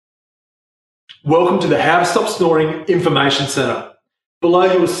Welcome to the How to Stop Snoring Information Centre.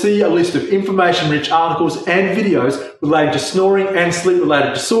 Below you will see a list of information-rich articles and videos relating to snoring and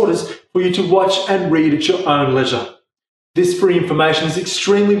sleep-related disorders for you to watch and read at your own leisure. This free information is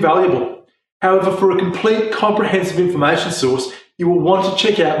extremely valuable. However, for a complete comprehensive information source, you will want to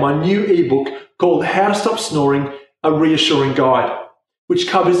check out my new ebook called How to Stop Snoring, a Reassuring Guide, which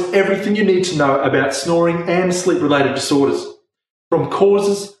covers everything you need to know about snoring and sleep-related disorders, from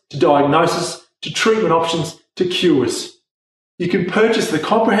causes to diagnosis to treatment options to cures. You can purchase the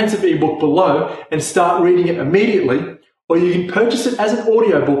comprehensive ebook below and start reading it immediately, or you can purchase it as an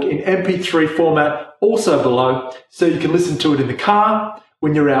audiobook in MP3 format also below, so you can listen to it in the car,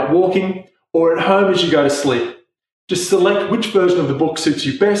 when you're out walking, or at home as you go to sleep. Just select which version of the book suits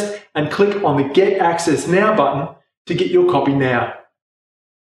you best and click on the Get Access Now button to get your copy now.